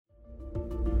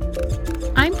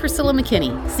Priscilla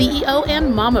McKinney, CEO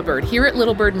and Mama Bird here at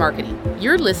Little Bird Marketing.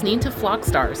 You're listening to Flock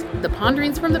Stars, the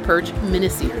Ponderings from the Perch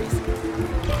mini-series.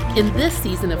 In this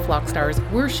season of Flock Stars,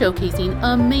 we're showcasing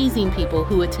amazing people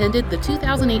who attended the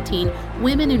 2018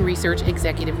 Women in Research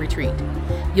Executive Retreat.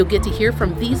 You'll get to hear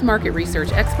from these market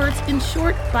research experts in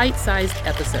short, bite-sized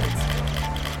episodes.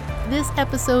 This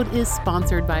episode is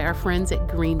sponsored by our friends at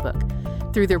Greenbook.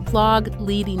 Through their blog,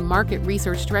 leading market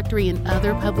research directory, and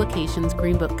other publications,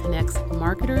 Greenbook connects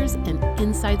marketers and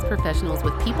insights professionals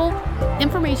with people,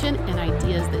 information, and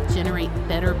ideas that generate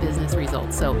better business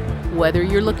results. So whether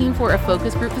you're looking for a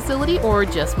focus group facility or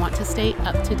just want to stay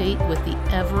up to date with the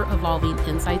ever-evolving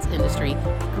insights industry,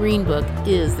 Greenbook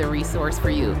is the resource for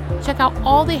you. Check out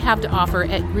all they have to offer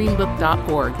at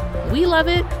greenbook.org. We love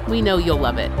it. We know you'll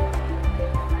love it.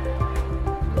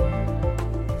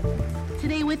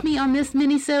 With me on this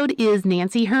minisode is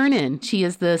Nancy Hernan. She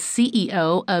is the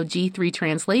CEO of G3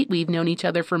 Translate. We've known each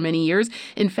other for many years.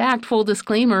 In fact, full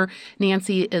disclaimer,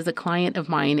 Nancy is a client of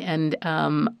mine and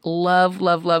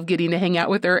love getting to hang out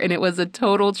with her. And it was a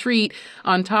total treat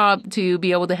on top to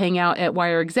be able to hang out at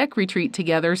Wire Exec Retreat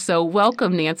together. So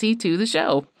welcome, Nancy, to the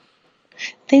show.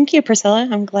 Thank you, Priscilla.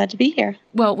 I'm glad to be here.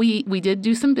 Well, we did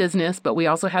do some business, but we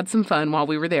also had some fun while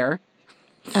we were there.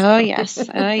 Oh, yes.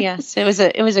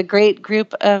 It was a great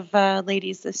group of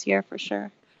ladies this year for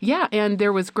sure. Yeah, and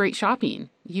there was great shopping.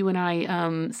 You and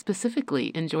I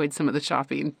specifically enjoyed some of the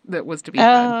shopping that was to be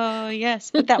had. Oh,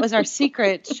 yes, but that was our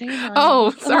secret. Shame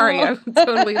on you. Sorry. I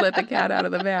totally let the cat out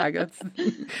of the bag.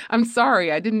 I'm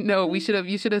sorry. I didn't know. You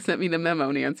should have sent me the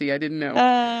memo, Nancy. I didn't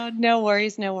know. No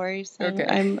worries. Okay.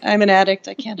 I'm an addict.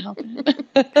 I can't help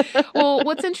it. Well,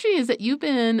 what's interesting is that you've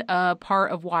been a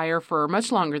part of Wire for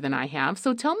much longer than I have.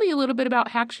 So tell me a little bit about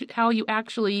how you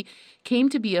actually came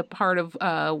to be a part of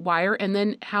Wire, and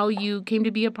then how you came to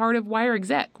be a part of Wire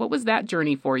Exec. What was that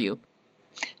journey for you?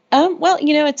 Well,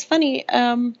 it's funny.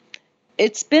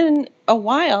 It's been a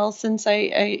while since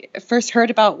I first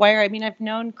heard about Wire. I mean, I've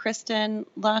known Kristen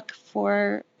Luck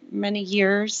for many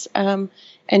years, and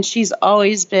she's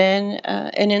always been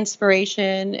an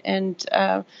inspiration and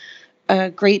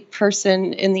a great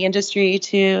person in the industry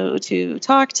to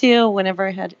talk to whenever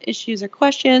I had issues or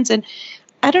questions. And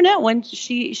I don't know, when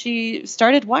she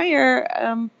started Wire,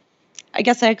 I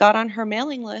guess I got on her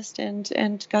mailing list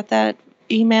and got that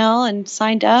email and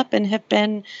signed up and have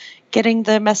been getting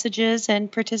the messages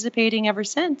and participating ever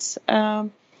since.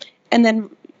 And then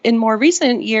in more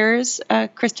recent years,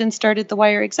 Kristen started the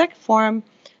Wire Exec Forum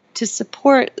to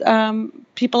support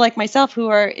people like myself who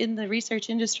are in the research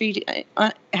industry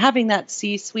having that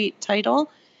C-suite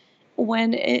title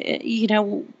when,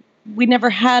 we never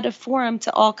had a forum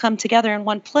to all come together in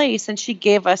one place, and she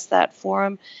gave us that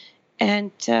forum.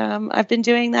 And I've been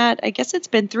doing that, I guess it's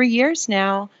been 3 years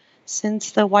now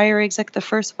since the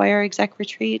first Wire Exec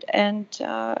Retreat, and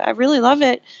I really love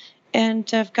it. And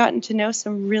I've gotten to know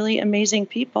some really amazing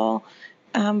people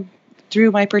through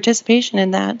my participation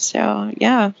in that. So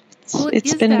yeah,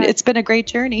 it's been a great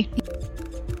journey.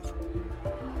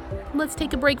 Let's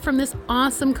take a break from this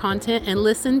awesome content and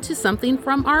listen to something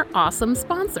from our awesome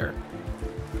sponsor.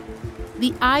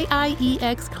 The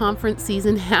IIEX conference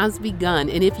season has begun,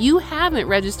 and if you haven't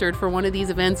registered for one of these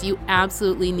events, you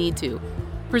absolutely need to.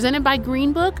 Presented by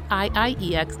Greenbook,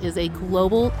 IIEX is a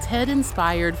global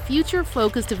TED-inspired,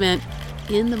 future-focused event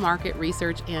in the market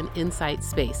research and insight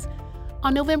space.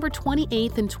 On November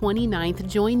 28th and 29th,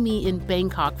 join me in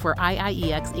Bangkok for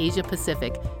IIEX Asia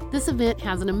Pacific. This event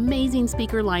has an amazing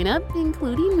speaker lineup,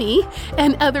 including me,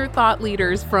 and other thought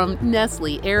leaders from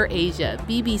Nestle, AirAsia,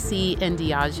 BBC, and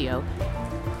Diageo.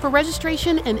 For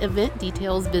registration and event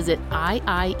details, visit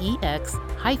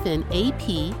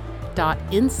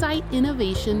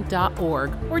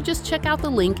iiexap.insightinnovation.org or just check out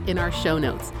the link in our show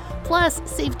notes. Plus,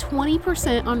 save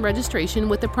 20% on registration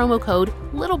with the promo code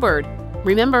LittleBird.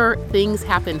 Remember, things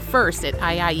happen first at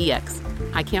IIEX.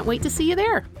 I can't wait to see you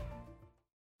there.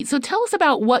 So tell us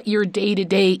about what your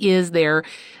day-to-day is there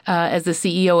as the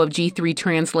CEO of G3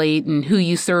 Translate and who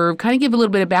you serve. Kind of give a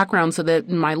little bit of background so that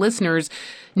my listeners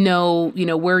know,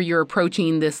 where you're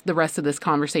approaching the rest of this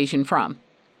conversation from.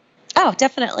 Oh,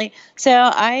 definitely. So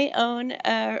I own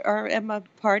or am a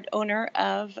part owner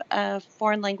of a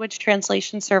foreign language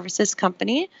translation services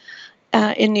company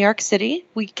in New York City.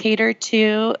 We cater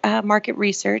to market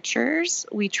researchers.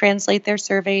 We translate their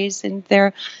surveys and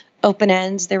their open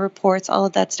ends, their reports, all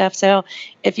of that stuff. So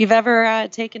if you've ever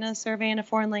taken a survey in a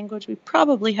foreign language, we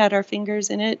probably had our fingers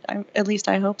in it. At least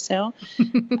I hope so.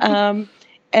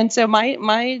 And so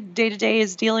my day-to-day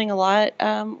is dealing a lot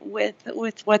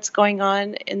with what's going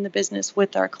on in the business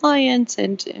with our clients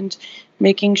and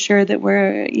making sure that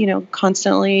we're,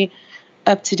 constantly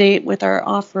up to date with our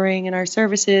offering and our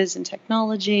services and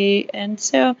technology. And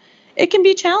so it can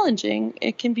be challenging.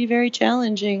 It can be very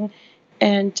challenging.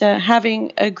 And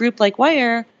having a group like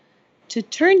Wire to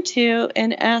turn to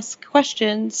and ask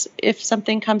questions if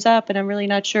something comes up and I'm really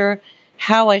not sure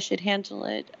how I should handle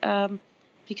it.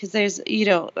 Because there's,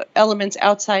 elements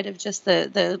outside of just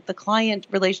the client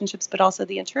relationships, but also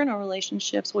the internal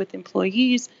relationships with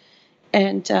employees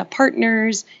and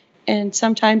partners. And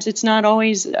sometimes it's not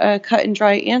always a cut and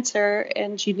dry answer,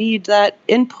 and you need that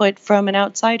input from an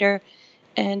outsider.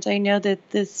 And I know that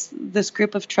this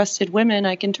group of trusted women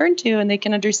I can turn to, and they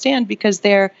can understand because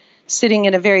they're sitting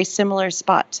in a very similar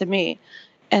spot to me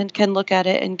and can look at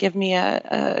it and give me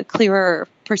a clearer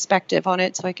perspective on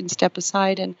it, so I can step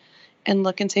aside and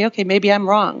look and say, okay, maybe I'm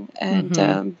wrong, and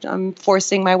I'm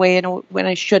forcing my way in when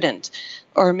I shouldn't,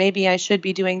 or maybe I should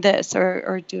be doing this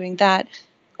or doing that,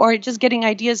 or just getting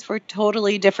ideas for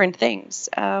totally different things.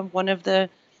 One of the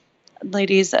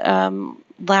ladies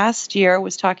last year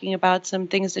was talking about some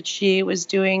things that she was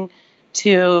doing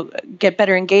to get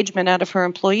better engagement out of her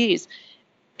employees.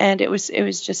 And it was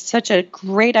just such a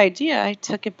great idea. I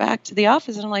took it back to the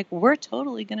office and I'm like, we're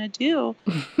totally going to do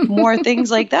more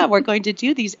things like that. We're going to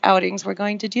do these outings. We're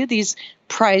going to do these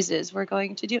prizes. We're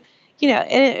going to do,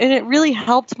 and it really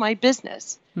helped my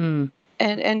business. And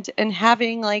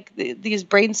having like these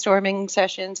brainstorming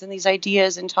sessions and these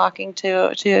ideas and talking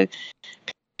to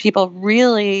people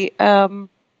really,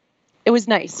 it was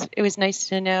nice. It was nice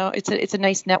to know. It's a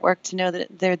nice network to know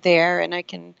that they're there, and I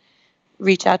can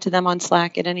reach out to them on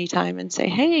Slack at any time and say,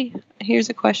 hey, here's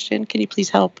a question. Can you please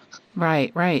help?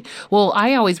 Right, right. Well,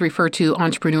 I always refer to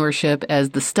entrepreneurship as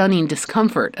the stunning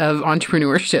discomfort of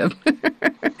entrepreneurship.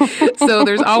 So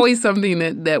there's always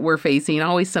something that we're facing,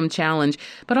 always some challenge.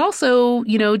 But also,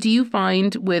 do you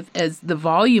find as the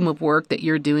volume of work that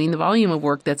you're doing, the volume of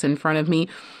work that's in front of me,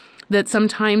 that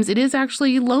sometimes it is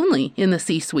actually lonely in the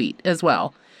C-suite as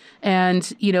well?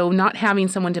 And, not having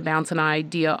someone to bounce an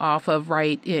idea off of,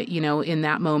 right, in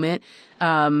that moment,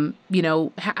 how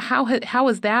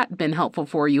has that been helpful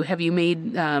for you? Have you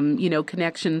made,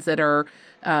 connections that are,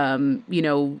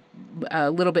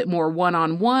 a little bit more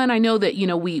one-on-one? I know that,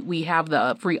 we have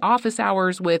the free office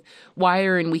hours with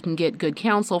Wire, and we can get good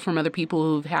counsel from other people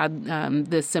who've had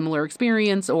this similar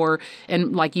experience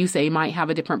and like you say, might have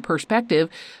a different perspective.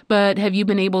 But have you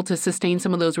been able to sustain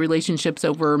some of those relationships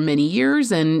over many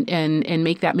years and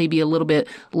make that maybe a little bit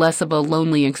less of a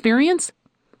lonely experience?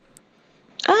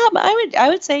 I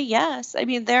would say yes. I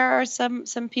mean, there are some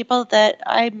people that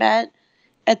I met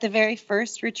at the very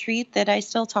first retreat that I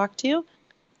still talk to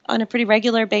on a pretty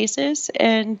regular basis.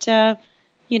 And,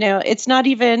 it's not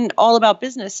even all about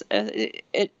business.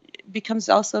 It becomes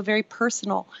also very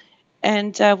personal.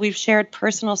 And we've shared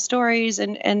personal stories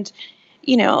and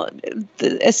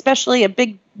especially a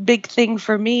big thing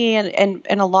for me and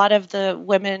a lot of the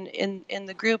women in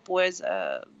the group was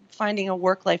finding a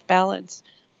work-life balance.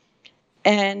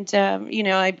 And,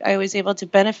 I was able to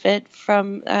benefit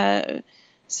from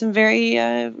some very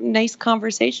nice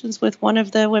conversations with one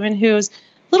of the women who's a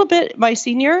little bit my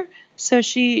senior. So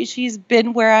she's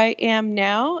been where I am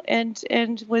now and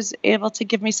was able to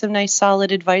give me some nice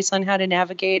solid advice on how to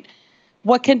navigate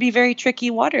what can be very tricky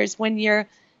waters when you're,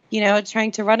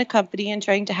 trying to run a company and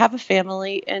trying to have a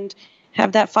family and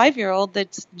have that 5-year-old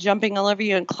that's jumping all over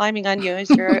you and climbing on you as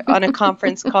you're on a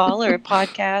conference call or a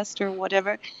podcast or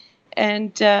whatever.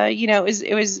 And,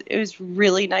 it was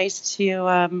really nice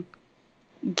to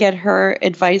get her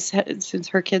advice since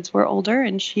her kids were older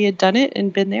and she had done it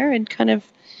and been there and kind of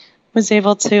was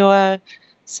able to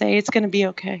say it's going to be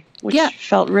okay, which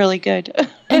felt really good.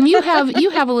 And you have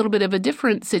a little bit of a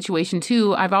different situation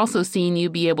too. I've also seen you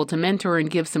be able to mentor and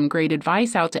give some great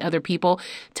advice out to other people.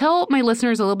 Tell my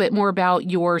listeners a little bit more about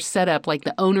your setup, like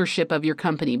the ownership of your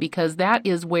company, because that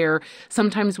is where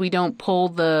sometimes we don't pull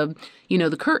the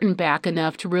curtain back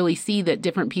enough to really see that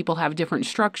different people have different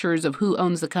structures of who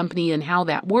owns the company and how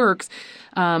that works.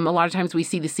 A lot of times we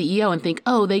see the CEO and think,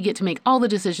 oh, they get to make all the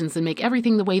decisions and make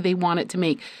everything the way they want it to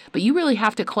make. But you really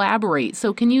have to collaborate.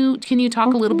 So can you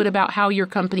talk a little bit about how your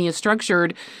company is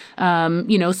structured,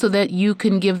 so that you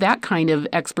can give that kind of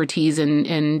expertise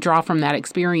and draw from that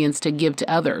experience to give to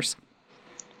others?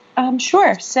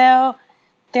 Sure. So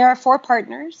there are 4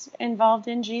 partners involved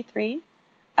in G3.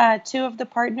 2 of the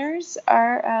partners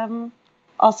are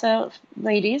also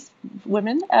ladies,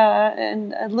 women,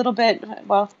 and a little bit,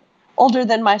 older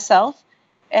than myself.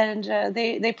 And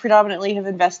they predominantly have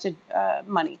invested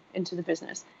money into the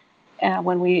business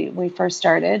when we first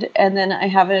started. And then I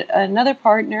have another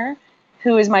partner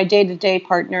who is my day-to-day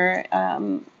partner.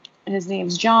 His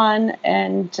name's John,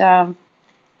 and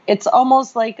it's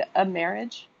almost like a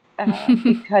marriage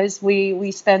because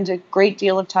we spend a great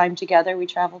deal of time together. We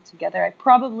travel together. I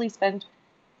probably spend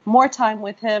more time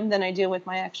with him than I do with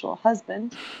my actual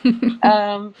husband.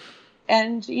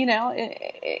 And,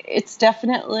 it's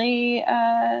definitely,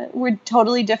 we're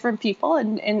totally different people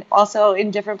and also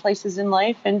in different places in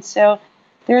life. And so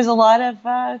there's a lot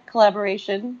of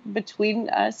collaboration between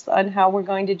us on how we're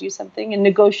going to do something and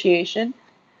negotiation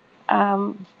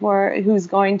for who's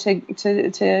going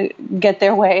to get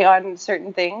their way on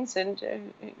certain things.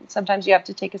 And sometimes you have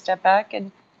to take a step back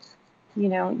and,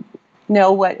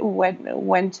 know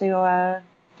when to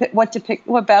what to pick,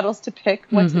 what battles to pick,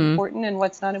 what's important and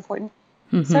what's not important.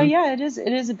 So yeah, it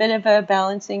is a bit of a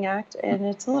balancing act, and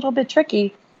it's a little bit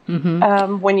tricky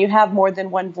when you have more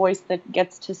than one voice that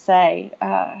gets to say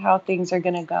how things are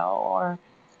going to go, or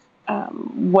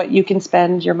what you can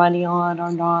spend your money on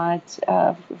or not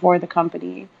for the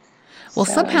company. Well,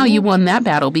 somehow you won that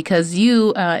battle because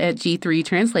you at G3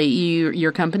 Translate,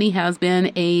 your company has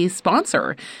been a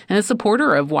sponsor and a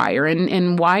supporter of WIRE.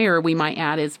 And WIRE, we might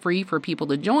add, is free for people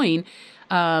to join.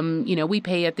 We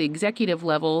pay at the executive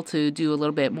level to do a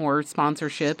little bit more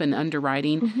sponsorship and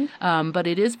underwriting, but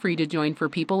it is free to join for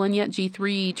people. And yet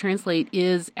G3 Translate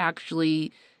is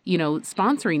actually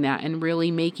sponsoring that and really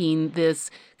making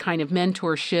this kind of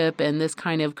mentorship and this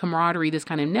kind of camaraderie, this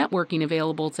kind of networking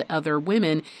available to other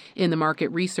women in the market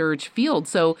research field.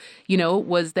 So,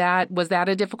 was that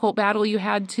a difficult battle you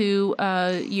had to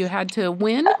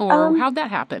win, or how'd that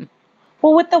happen?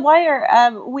 Well, with the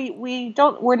WIRE,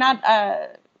 we're not a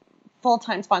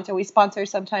full-time sponsor. We sponsor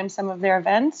sometimes some of their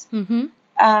events,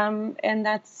 and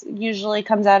that's usually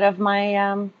comes out of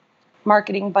my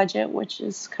marketing budget, which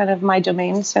is kind of my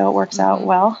domain, so it works out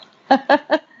well.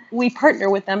 We partner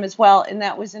with them as well, and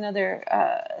that was another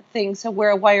thing. So we're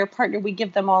a WIRE partner. We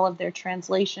give them all of their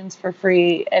translations for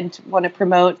free and want to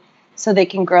promote so they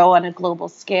can grow on a global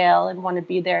scale, and want to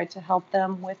be there to help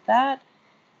them with that.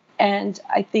 And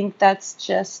I think that's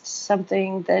just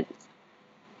something that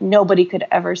nobody could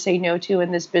ever say no to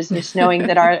in this business, knowing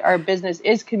that our business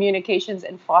is communications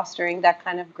and fostering that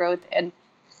kind of growth, and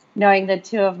knowing that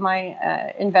two of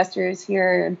my investors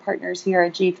here and partners here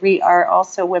at G3 are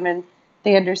also women.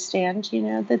 They understand,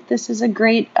 that this is a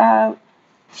great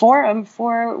forum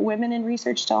for women in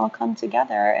research to all come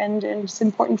together. And it's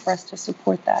important for us to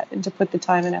support that and to put the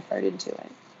time and effort into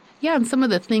it. Yeah, and some of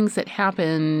the things that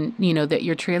happen, that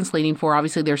you're translating for,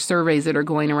 obviously there's surveys that are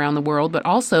going around the world, but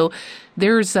also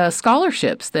there's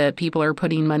scholarships that people are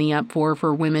putting money up for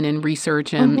women in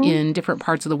research and in different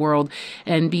parts of the world,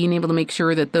 and being able to make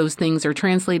sure that those things are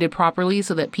translated properly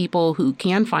so that people who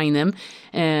can find them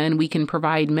and we can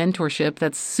provide mentorship.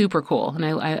 That's super cool. And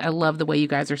I love the way you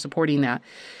guys are supporting that.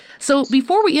 So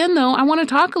before we end, though, I want to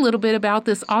talk a little bit about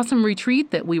this awesome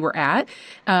retreat that we were at.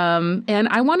 And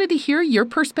I wanted to hear your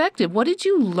perspective. What did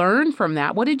you learn from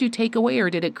that? What did you take away,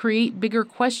 or did it create bigger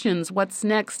questions? What's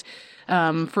next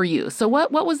for you? So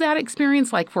what was that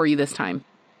experience like for you this time?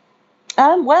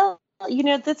 Well,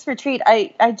 this retreat,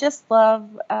 I just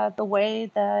love the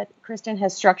way that Kristen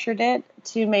has structured it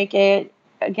to make it,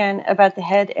 again, about the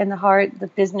head and the heart, the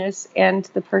business and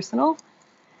the personal.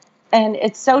 And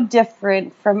it's so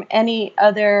different from any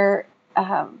other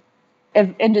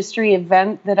industry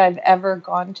event that I've ever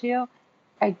gone to.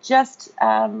 I just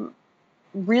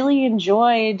really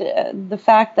enjoyed the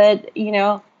fact that,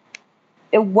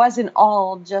 it wasn't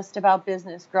all just about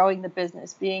business, growing the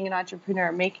business, being an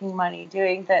entrepreneur, making money,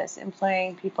 doing this,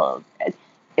 employing people.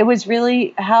 It was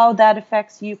really how that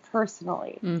affects you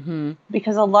personally,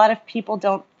 because a lot of people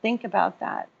don't think about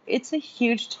that. It's a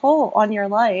huge toll on your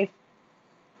life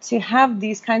to have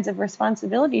these kinds of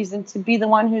responsibilities and to be the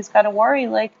one who's got to worry,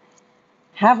 like,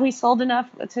 have we sold enough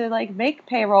to make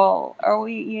payroll? Are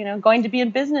we, going to be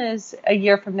in business a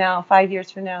year from now, 5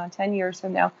 years from now, 10 years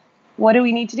from now? What do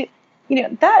we need to do?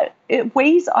 That it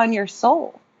weighs on your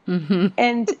soul.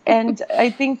 And I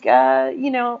think,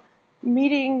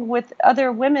 meeting with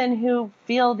other women who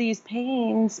feel these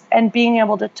pains and being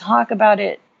able to talk about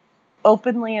it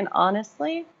openly and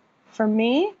honestly, for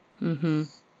me,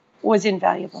 was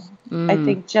invaluable. I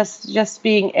think just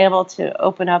being able to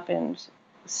open up and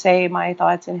say my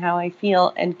thoughts and how I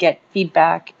feel and get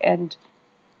feedback and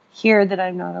hear that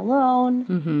I'm not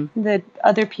alone, that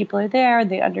other people are there,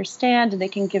 they understand, and they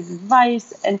can give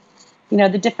advice. And,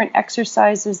 the different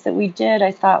exercises that we did,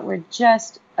 I thought were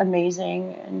just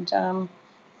amazing. And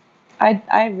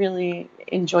I really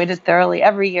enjoyed it thoroughly.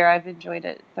 Every year I've enjoyed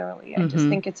it thoroughly. I just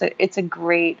think it's a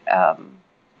great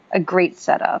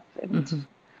setup.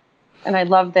 And I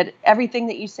love that everything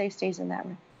that you say stays in that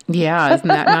room. Yeah, isn't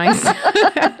that nice?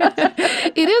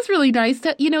 It is really nice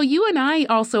to, you and I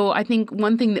also, I think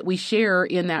one thing that we share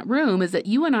in that room is that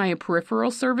you and I are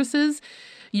peripheral services.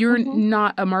 You're Hmm.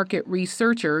 not a market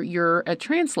researcher, you're a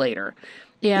translator.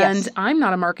 And Yes. I'm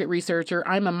not a market researcher,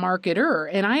 I'm a marketer.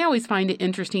 And I always find it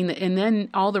interesting that, and then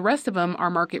all the rest of them are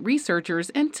market researchers.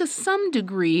 And to some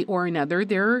degree or another,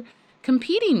 they're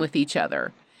competing with each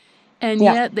other. And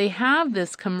Yeah. yet they have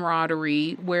this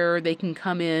camaraderie where they can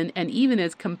come in and even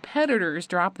as competitors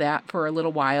drop that for a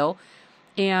little while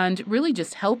and really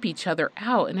just help each other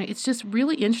out. And it's just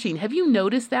really interesting. Have you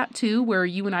noticed that too, where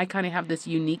you and I kind of have this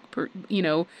unique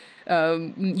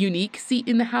seat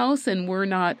in the house and we're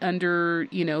not under,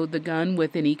 the gun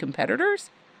with any competitors?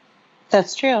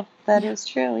 That's true. That Yeah. is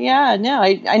true. Yeah, no,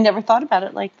 I never thought about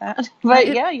it like that. But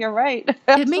It, yeah, you're right.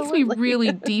 it makes me Absolutely.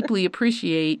 really deeply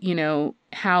appreciate,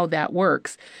 how that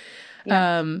works.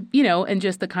 Yeah. And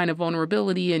just the kind of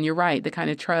vulnerability, and you're right, the kind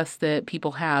of trust that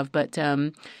people have. But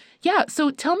yeah, so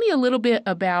tell me a little bit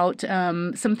about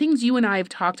some things you and I have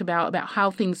talked about how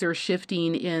things are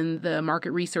shifting in the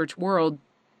market research world.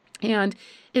 And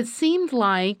it seemed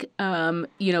like,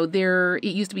 it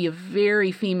used to be a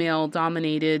very female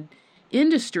dominated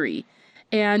industry.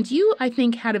 And you, I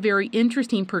think, had a very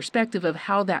interesting perspective of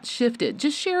how that shifted.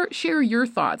 Just share your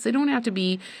thoughts. They don't have to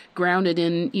be grounded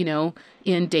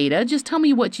in data. Just tell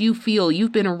me what you feel.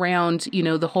 You've been around,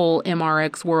 the whole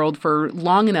MRX world for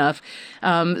long enough.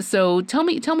 So tell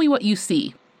me what you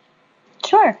see.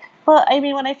 Sure. Well, I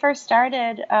mean, when I first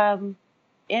started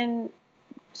in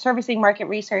servicing market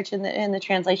research in the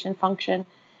translation function,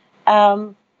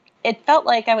 um, it felt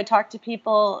like I would talk to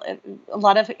people, a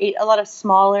lot of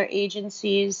smaller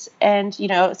agencies, and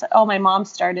it's, oh, my mom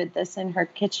started this in her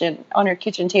kitchen on her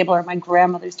kitchen table, or my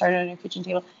grandmother started on her kitchen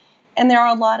table, and there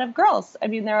are a lot of girls. I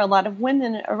mean, there are a lot of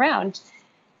women around,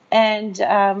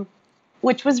 and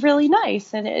which was really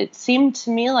nice, and it seemed to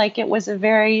me like it was a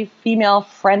very female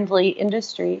friendly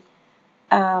industry.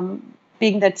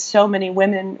 Being that so many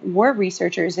women were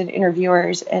researchers and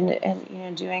interviewers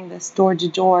and doing this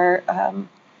door-to-door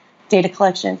data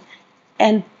collection.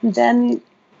 And then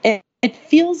it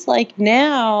feels like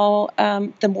now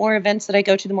the more events that I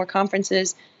go to, the more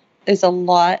conferences, there's a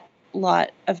lot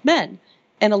of men,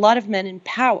 and a lot of men in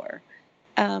power,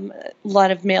 a lot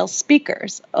of male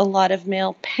speakers, a lot of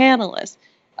male panelists,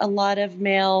 a lot of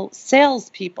male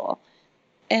salespeople.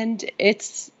 And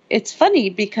it's funny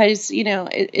because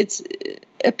it's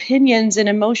opinions and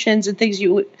emotions and things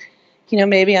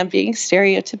maybe I'm being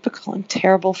stereotypical and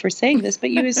terrible for saying this, but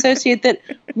you associate that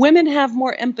women have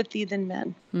more empathy than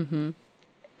men, Mm-hmm.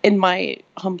 in my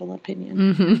humble opinion.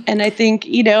 Mm-hmm. And I think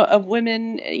of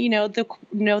women, know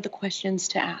the questions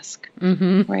to ask,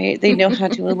 Mm-hmm. right? They know how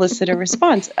to elicit a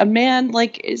response. A man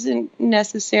isn't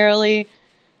necessarily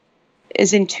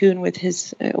is in tune with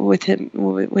his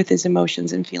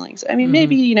emotions and feelings. I mean, Mm-hmm.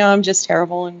 maybe I'm just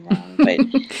terrible and wrong, but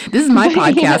This is my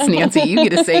but podcast, Nancy. You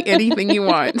get to say anything you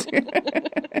want.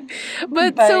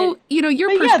 But but so, your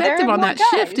but yeah, there perspective are on more that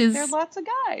shift guys. There are is, lots of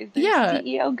guys. There's yeah,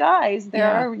 CEO guys.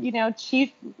 There yeah. are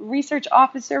chief research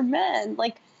officer men.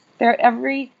 Like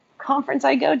every conference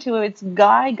I go to, it's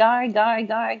guy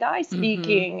Mm-hmm.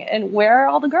 speaking, and where are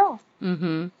all the girls?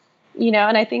 Mm-hmm.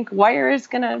 And I think Wire is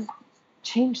gonna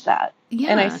change that.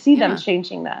 And I Yeah, see them yeah.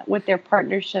 changing that with their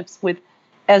partnerships with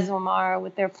ESOMAR,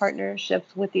 with their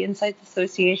partnerships with the Insights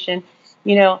Association,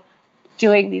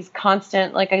 doing these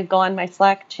constant, like I go on my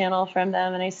Slack channel from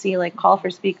them and I see like call for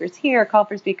speakers here, call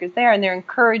for speakers there, and they're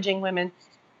encouraging women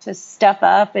to step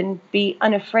up and be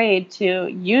unafraid to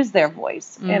use their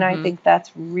voice. And I Mm-hmm. think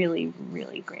that's really,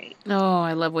 really great. Oh,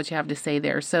 I love what you have to say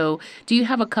there. So, do you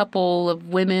have a couple of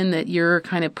women that you're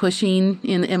kind of pushing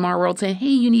in the MR world saying, hey,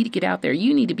 you need to get out there.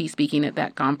 You need to be speaking at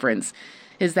that conference.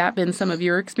 Has that been some of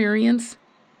your experience?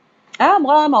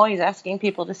 Well, I'm always asking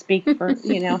people to speak for,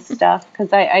 stuff,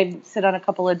 because I sit on a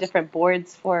couple of different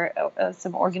boards for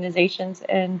some organizations,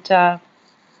 and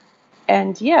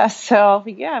yeah, so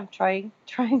yeah, I'm trying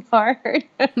hard.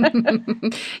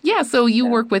 Yeah, so you So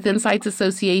work with Insights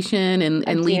Association I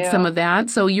and lead some do. of that.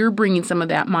 So you're bringing some of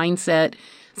that mindset,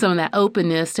 some of that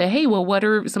openness to, hey, well, what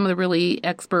are some of the really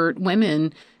expert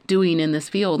women doing in this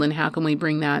field, and how can we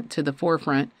bring that to the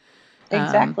forefront?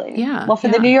 Exactly. Yeah, Well, for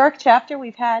the New yeah. York chapter,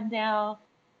 we've had now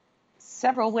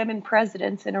several women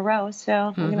presidents in a row,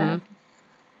 so we're Mm-hmm. gonna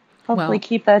hopefully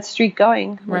keep that streak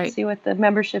going. Right. Let's see what the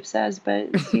membership says, but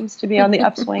it seems to be on the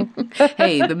upswing.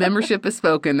 Hey, the membership has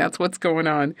spoken. That's what's going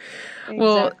on. Exactly.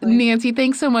 Well, Nancy,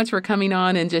 thanks so much for coming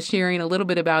on and just sharing a little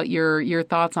bit about your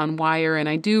thoughts on WIRE. And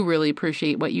I do really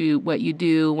appreciate what you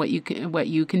do, what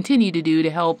you continue to do to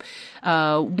help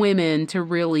women to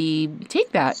really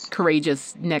take that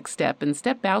courageous next step and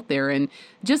step out there. And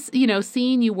just,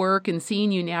 seeing you work and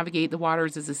seeing you navigate the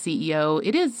waters as a CEO,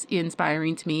 it is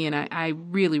inspiring to me, and I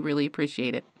really, really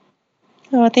appreciate it.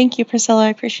 Oh, thank you, Priscilla. I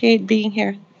appreciate being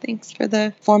here. Thanks for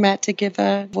the format to give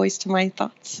a voice to my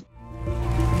thoughts.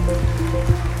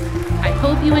 I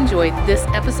hope you enjoyed this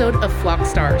episode of Flock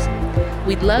Stars.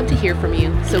 We'd love to hear from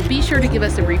you, so be sure to give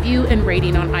us a review and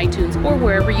rating on iTunes or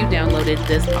wherever you downloaded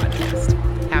this podcast.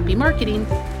 Happy marketing!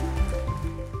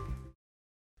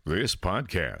 This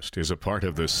podcast is a part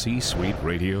of the C-Suite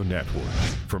Radio Network.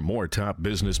 For more top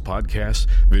business podcasts,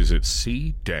 visit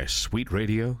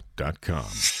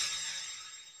c-suiteradio.com.